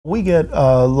We get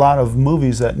a lot of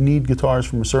movies that need guitars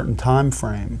from a certain time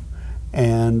frame,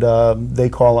 and they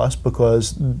call us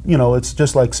because, you know, it's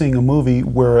just like seeing a movie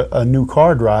where a new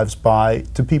car drives by.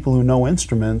 To people who know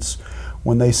instruments,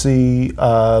 when they see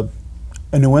a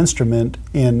new instrument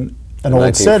in an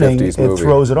old setting, it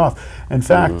throws it off. In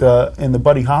fact, in the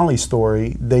Buddy Holly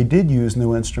story, they did use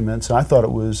new instruments, and I thought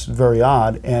it was very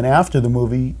odd. And after the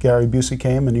movie, Gary Busey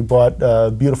came and he bought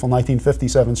a beautiful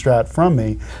 1957 Strat from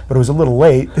me, but it was a little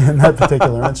late in that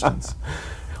particular instance.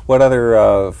 What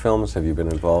other films have you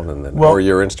been involved in then, or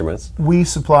your instruments? We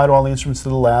supplied all the instruments to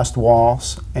The Last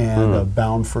Waltz and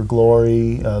Bound for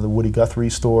Glory, the Woody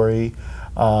Guthrie story.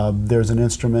 There's an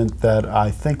instrument that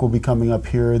I think will be coming up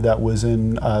here that was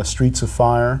in Streets of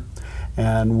Fire,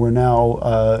 and we're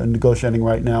now negotiating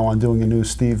right now on doing a new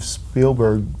Steve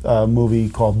Spielberg movie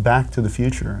called Back to the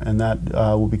Future, and that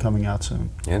will be coming out soon.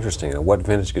 Interesting. What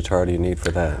vintage guitar do you need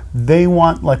for that? They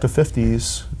want like a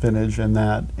 50s vintage in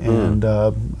that, and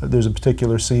there's a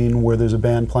particular scene where there's a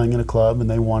band playing in a club and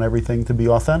they want everything to be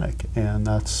authentic, and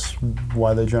that's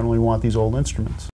why they generally want these old instruments.